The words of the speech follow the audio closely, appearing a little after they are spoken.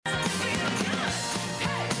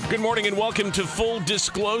Good morning and welcome to Full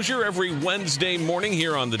Disclosure. Every Wednesday morning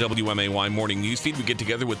here on the WMAY Morning Newsfeed, we get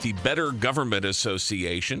together with the Better Government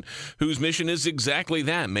Association, whose mission is exactly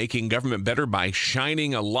that, making government better by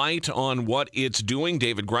shining a light on what it's doing.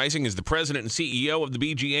 David Greising is the president and CEO of the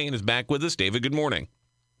BGA and is back with us. David, good morning.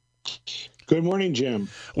 Good morning, Jim.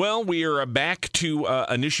 Well, we are back to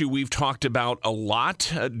an issue we've talked about a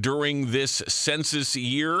lot during this census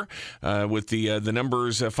year with the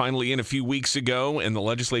numbers finally in a few weeks ago, and the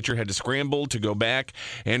legislature had to scramble to go back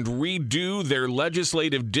and redo their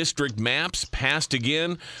legislative district maps, passed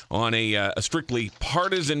again on a strictly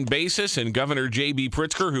partisan basis, and Governor J.B.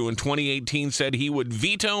 Pritzker, who in 2018 said he would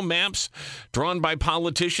veto maps drawn by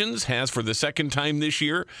politicians, has for the second time this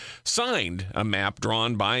year signed a map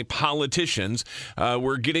drawn by politicians.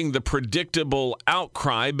 We're getting the predictable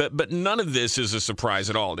outcry, but none of this is a surprise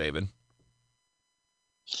at all, David.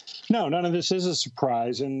 No, none of this is a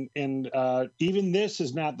surprise, and even this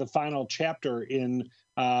is not the final chapter in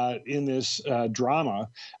this drama.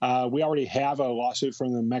 We already have a lawsuit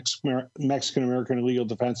from the Mexican American Legal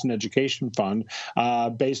Defense and Education Fund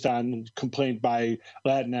based on complaint by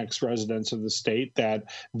Latinx residents of the state that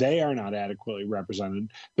they are not adequately represented.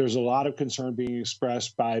 There's a lot of concern being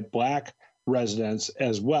expressed by Black residents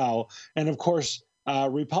as well. And of course,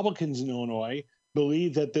 Republicans in Illinois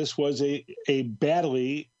believe that this was a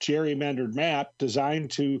badly gerrymandered map designed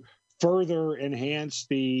to further enhance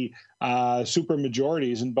the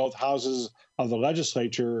supermajorities in both houses of the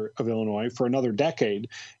legislature of Illinois for another decade.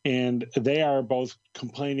 And they are both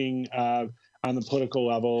complaining on the political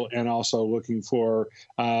level and also looking for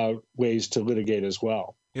ways to litigate as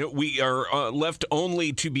well. You know, we are left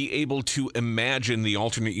only to be able to imagine the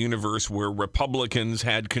alternate universe where Republicans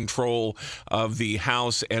had control of the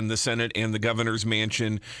House and the Senate and the governor's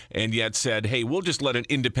mansion and yet said, hey, we'll just let an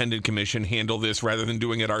independent commission handle this rather than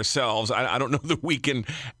doing it ourselves. I don't know that we can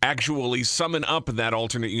actually summon up that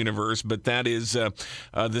alternate universe, but that is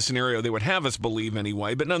the scenario they would have us believe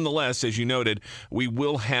anyway. But nonetheless, as you noted, we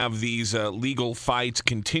will have these legal fights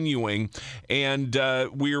continuing. And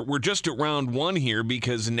we're just at round one here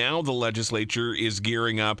because now the legislature is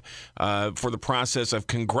gearing up for the process of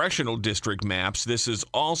congressional district maps. This is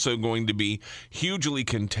also going to be hugely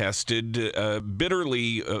contested,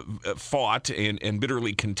 bitterly fought, and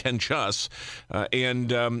bitterly contentious.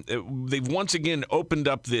 And they've once again opened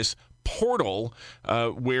up this portal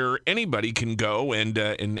where anybody can go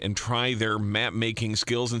and try their map making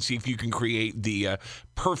skills and see if you can create the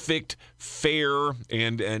perfect, fair,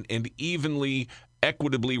 and evenly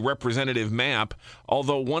equitably representative map,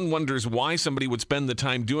 although one wonders why somebody would spend the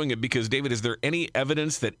time doing it, because, David, is there any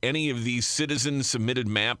evidence that any of these citizen-submitted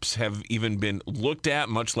maps have even been looked at,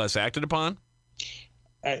 much less acted upon?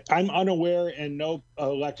 I'm unaware, and no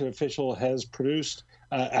elected official has produced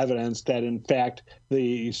evidence that, in fact,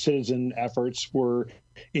 the citizen efforts were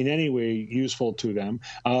in any way useful to them.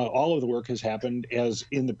 All of the work has happened, as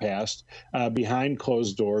in the past, behind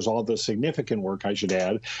closed doors, all the significant work, I should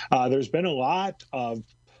add. There's been a lot of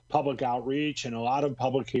public outreach and a lot of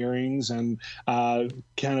public hearings, and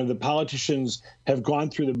kind of the politicians have gone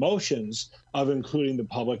through the motions of including the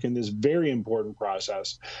public in this very important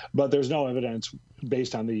process. But there's no evidence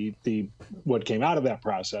based on the what came out of that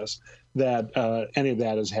process that any of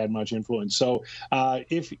that has had much influence. So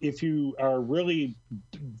if you are really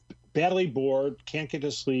badly bored, can't get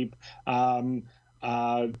to sleep, kind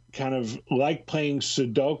of like playing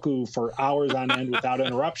Sudoku for hours on end without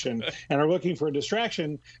interruption and are looking for a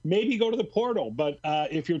distraction, maybe go to the portal. But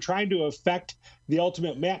if you're trying to affect the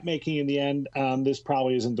ultimate map making in the end, this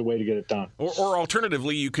probably isn't the way to get it done. Or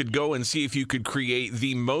alternatively, you could go and see if you could create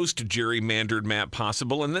the most gerrymandered map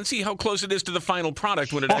possible and then see how close it is to the final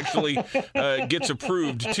product when it actually gets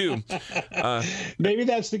approved, too. Maybe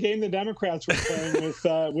that's the game the Democrats were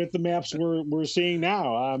playing with the maps we're seeing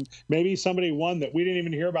now. Maybe somebody won that. We didn't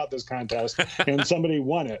even hear about this contest, and somebody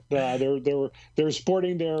won it. They're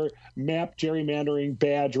sporting their map gerrymandering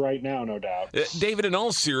badge right now, no doubt. David, in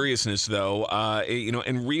all seriousness, though,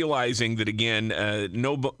 and realizing that, again,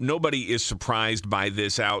 nobody is surprised by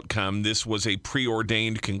this outcome. This was a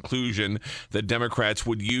preordained conclusion that Democrats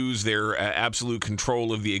would use their absolute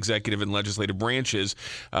control of the executive and legislative branches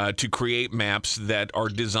to create maps that are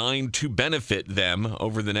designed to benefit them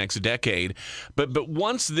over the next decade. But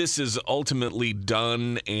once this is ultimately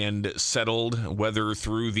done and settled, whether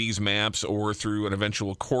through these maps or through an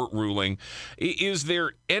eventual court ruling, is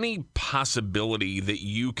there any possibility that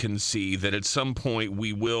you can see that at some some point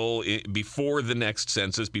we will, before the next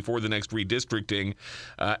census, before the next redistricting,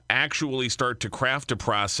 actually start to craft a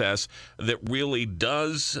process that really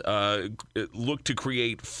does look to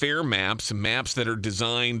create fair maps that are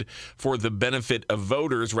designed for the benefit of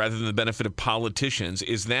voters rather than the benefit of politicians.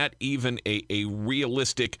 Is that even a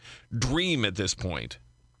realistic dream at this point?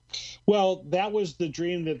 Well, that was the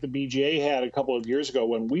dream that the BJA had a couple of years ago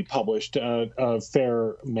when we published a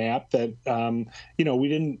fair map that, we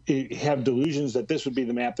didn't have delusions that this would be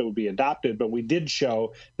the map that would be adopted, but we did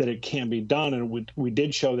show that it can be done. And we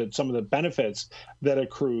did show that some of the benefits that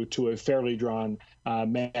accrue to a fairly drawn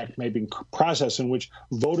map making process in which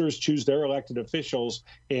voters choose their elected officials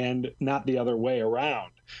and not the other way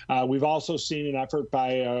around. We've also seen an effort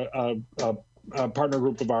by a partner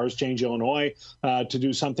group of ours, Change Illinois, to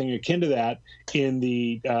do something akin to that in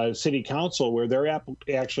the city council, where they're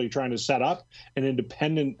actually trying to set up an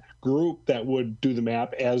independent group that would do the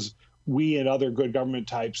map as we and other good government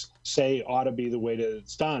types say ought to be the way that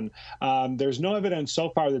it's done. There's no evidence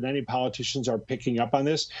so far that any politicians are picking up on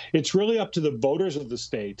this. It's really up to the voters of the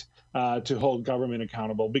state to hold government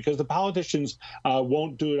accountable, because the politicians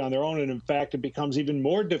won't do it on their own. And in fact, it becomes even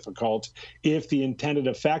more difficult if the intended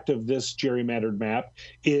effect of this gerrymandered map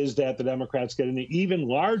is that the Democrats get an even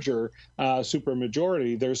larger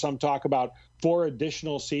supermajority. There's some talk about 4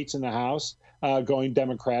 additional seats in the House going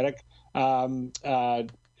Democratic.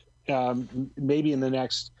 Maybe in the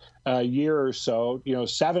next year or so,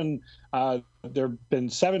 7. There have been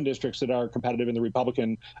 7 districts that are competitive in the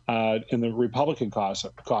Republican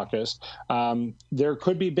caucus. There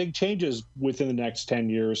could be big changes within the next 10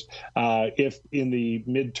 years if in the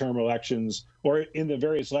midterm elections or in the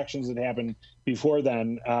various elections that happen before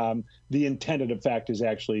then, the intended effect is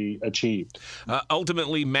actually achieved.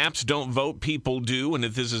 Ultimately, maps don't vote, people do. And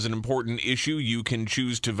if this is an important issue, you can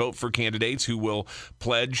choose to vote for candidates who will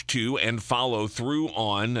pledge to and follow through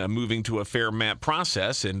on moving to a fair map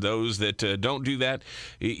process. And those that don't do that,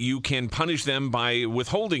 you can punish them by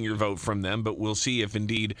withholding your vote from them. But we'll see if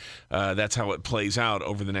indeed that's how it plays out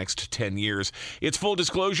over the next 10 years. It's Full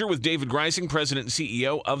Disclosure with David Greising, President and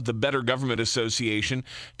CEO of the Better Government Association.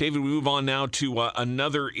 David, we move on now to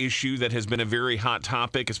another issue that has been a very hot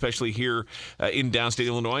topic, especially here in downstate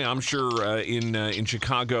Illinois. I'm sure in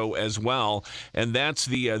Chicago as well, and that's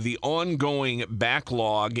the ongoing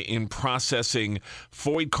backlog in processing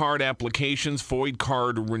FOID card applications, FOID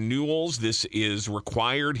card renewals. This is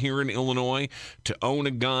required here in Illinois to own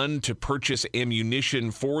a gun, to purchase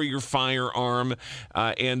ammunition for your firearm,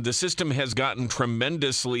 and the system has gotten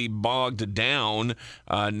tremendously bogged down,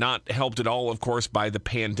 not helped at all, of course, by the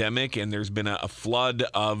pandemic, and there's been a flood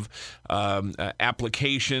of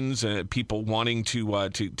applications, people wanting to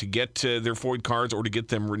get their FOID cards or to get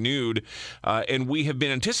them renewed. And we have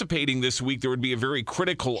been anticipating this week there would be a very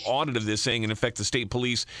critical audit of this, saying, in effect, the state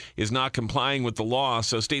police is not complying with the law.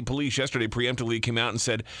 So state police yesterday preemptively came out and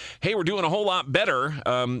said, hey, we're doing a whole lot better.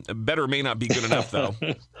 Better may not be good enough, though.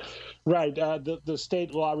 Right. The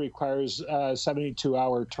state law requires a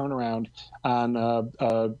 72-hour turnaround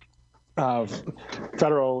on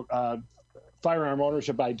federal firearm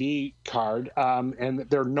ownership ID card, and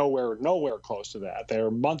they're nowhere close to that.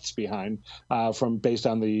 They're months behind based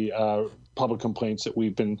on the public complaints that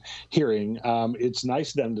we've been hearing. It's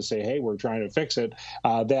nice of them to say, hey, we're trying to fix it.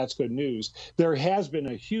 That's good news. There has been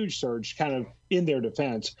a huge surge, kind of in their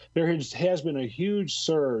defense. There has been a huge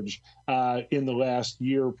surge in the last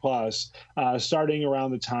year plus, starting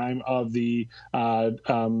around the time of the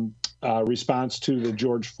response to the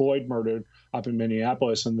George Floyd murder up in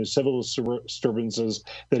Minneapolis and the civil disturbances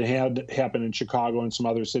that had happened in Chicago and some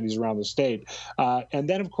other cities around the state. And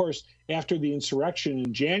then, of course, after the insurrection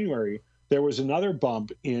in January, there was another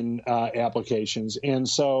bump in applications. And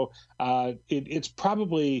so it's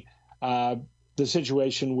probably the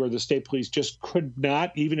situation where the state police just could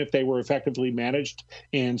not, even if they were effectively managed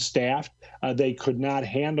and staffed, they could not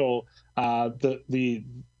handle the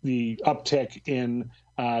uptick in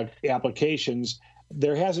applications.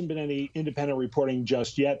 There hasn't been any independent reporting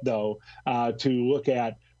just yet, though, to look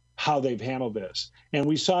at how they've handled this. And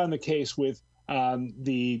we saw in the case with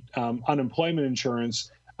the unemployment insurance,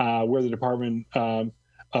 where the Department of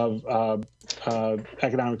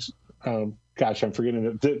Economics, gosh, I'm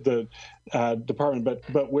forgetting the department,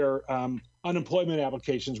 but where unemployment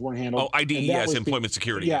applications weren't handled. Oh, IDES, Employment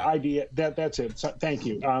Security. Yeah, IDES, that's it. So, thank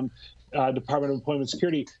you. Department of Employment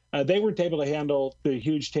Security, they weren't able to handle the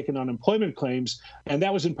huge tick in unemployment claims, and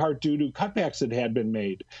that was in part due to cutbacks that had been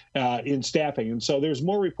made in staffing. And so there's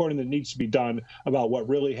more reporting that needs to be done about what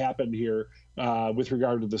really happened here with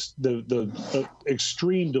regard to the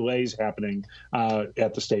extreme delays happening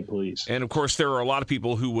at the state police. And of course, there are a lot of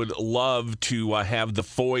people who would love to have the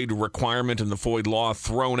FOID requirement and the FOID law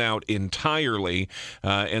thrown out entirely,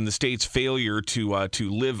 and the state's failure to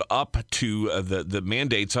live up to the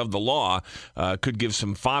mandates of the law could give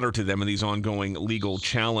some fodder to them in these ongoing legal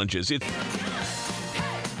challenges.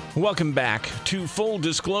 Welcome back to Full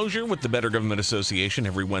Disclosure with the Better Government Association.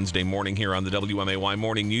 Every Wednesday morning here on the WMAY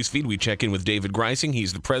Morning Newsfeed, we check in with David Greising.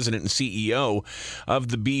 He's the president and CEO of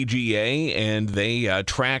the BGA, and they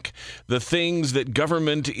track the things that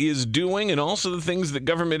government is doing and also the things that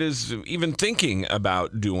government is even thinking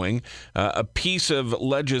about doing. A piece of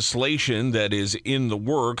legislation that is in the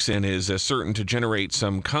works and is certain to generate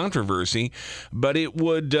some controversy, but it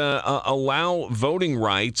would allow voting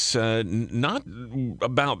rights, not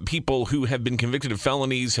about people who have been convicted of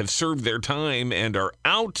felonies, have served their time, and are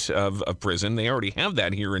out of prison. They already have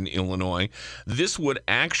that here in Illinois. This would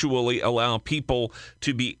actually allow people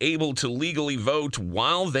to be able to legally vote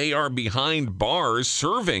while they are behind bars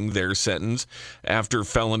serving their sentence after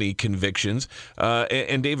felony convictions.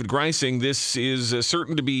 And David Greising, this is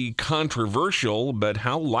certain to be controversial, but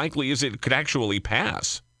how likely is it could actually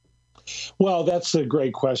pass? Well, that's a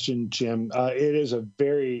great question, Jim. It is a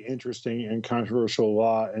very interesting and controversial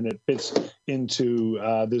law, and it fits into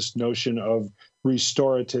this notion of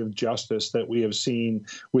restorative justice that we have seen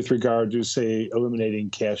with regard to, say, eliminating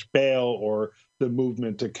cash bail or the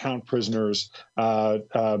movement to count prisoners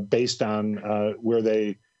based on where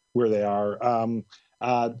they are.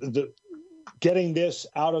 Getting this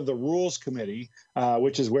out of the Rules Committee,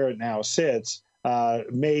 which is where it now sits,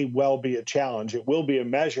 may well be a challenge. It will be a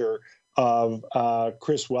measure of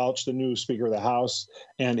Chris Welch, the new Speaker of the House,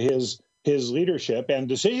 and his leadership and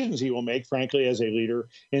decisions he will make, frankly, as a leader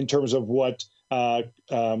in terms of what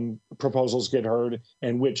proposals get heard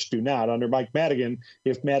and which do not. Under Mike Madigan,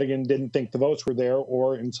 if Madigan didn't think the votes were there,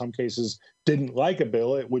 or in some cases didn't like a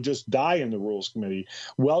bill, it would just die in the Rules Committee.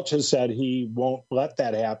 Welch has said he won't let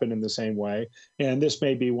that happen in the same way, and this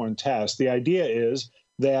may be one test. The idea is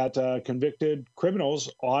that convicted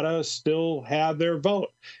criminals ought to still have their vote.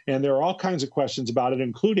 And there are all kinds of questions about it,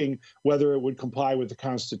 including whether it would comply with the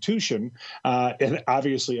Constitution, and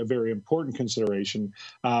obviously a very important consideration.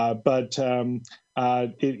 But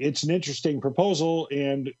it's an interesting proposal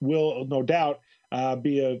and will no doubt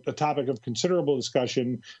be a topic of considerable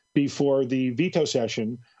discussion before the veto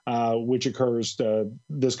session, which occurs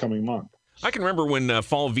this coming month. I can remember when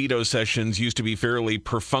fall veto sessions used to be fairly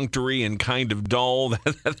perfunctory and kind of dull.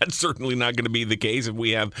 That's certainly not going to be the case if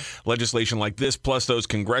we have legislation like this, plus those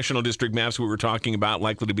congressional district maps we were talking about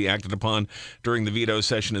likely to be acted upon during the veto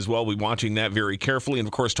session as well. We'll be watching that very carefully and,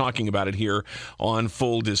 of course, talking about it here on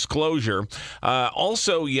Full Disclosure.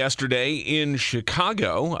 Also yesterday in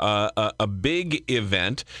Chicago, a big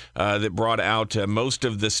event that brought out most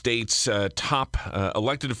of the state's top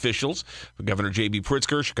elected officials, Governor J.B.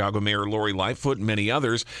 Pritzker, Chicago Mayor Lori Lightfoot, and many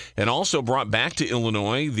others, and also brought back to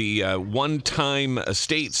Illinois the one-time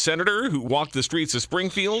state senator who walked the streets of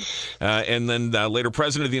Springfield, and then later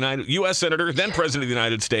president of the U.S. Senator, then president of the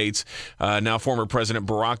United States, now former President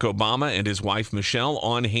Barack Obama and his wife Michelle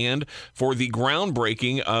on hand for the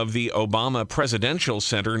groundbreaking of the Obama Presidential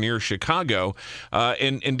Center near Chicago.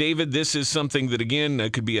 And David, this is something that, again,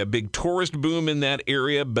 could be a big tourist boom in that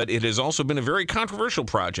area, but it has also been a very controversial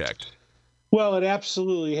project. Well, it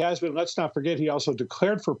absolutely has been. Let's not forget he also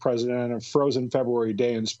declared for president on a frozen February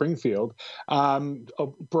day in Springfield.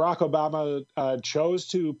 Barack Obama chose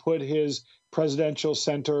to put his presidential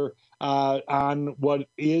center on what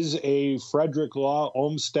is a Frederick Law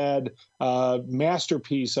Olmsted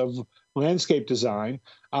masterpiece of landscape design.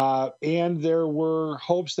 And there were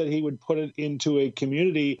hopes that he would put it into a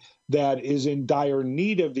community that is in dire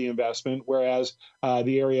need of the investment, whereas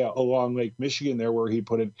the area along Lake Michigan there where he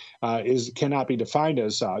put it cannot be defined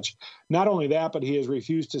as such. Not only that, but he has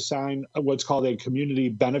refused to sign what's called a community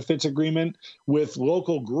benefits agreement with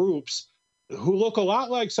local groups who look a lot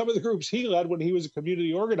like some of the groups he led when he was a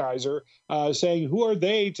community organizer, saying who are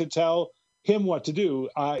they to tell him what to do.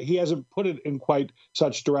 He hasn't put it in quite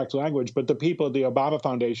such direct language, but the people at the Obama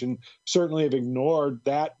Foundation certainly have ignored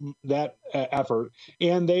that effort,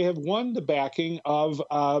 and they have won the backing of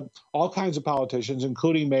all kinds of politicians,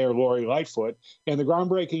 including Mayor Lori Lightfoot. And the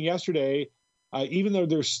groundbreaking yesterday, even though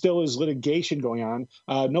there still is litigation going on,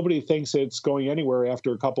 nobody thinks it's going anywhere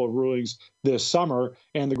after a couple of rulings this summer.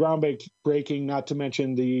 And the groundbreaking, not to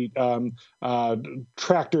mention the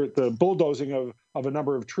bulldozing of a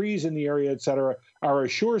number of trees in the area, et cetera, are a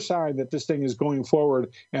sure sign that this thing is going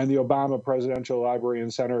forward, and the Obama Presidential Library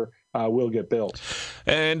and Center will get built.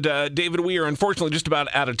 And David, we are unfortunately just about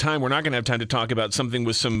out of time. We're not going to have time to talk about something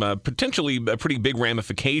with some potentially pretty big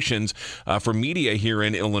ramifications for media here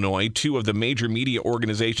in Illinois. Two of the major media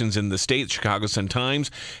organizations in the state, Chicago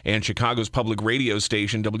Sun-Times and Chicago's public radio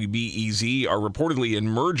station, WBEZ, are reportedly in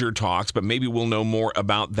merger talks, but maybe we'll know more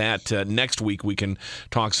about that next week. We can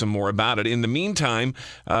talk some more about it. In the meantime,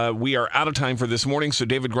 we are out of time for this morning. So,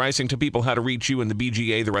 David Greising, to people how to reach you and the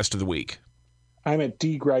BGA the rest of the week. I'm at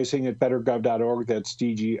dgreising@bettergov.org. That's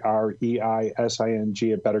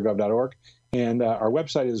DGREISING at bettergov.org. And our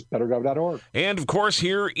website is bettergov.org. And, of course,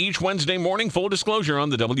 here each Wednesday morning, full disclosure on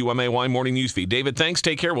the WMAY Morning News Feed. David, thanks.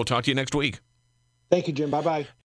 Take care. We'll talk to you next week. Thank you, Jim. Bye-bye.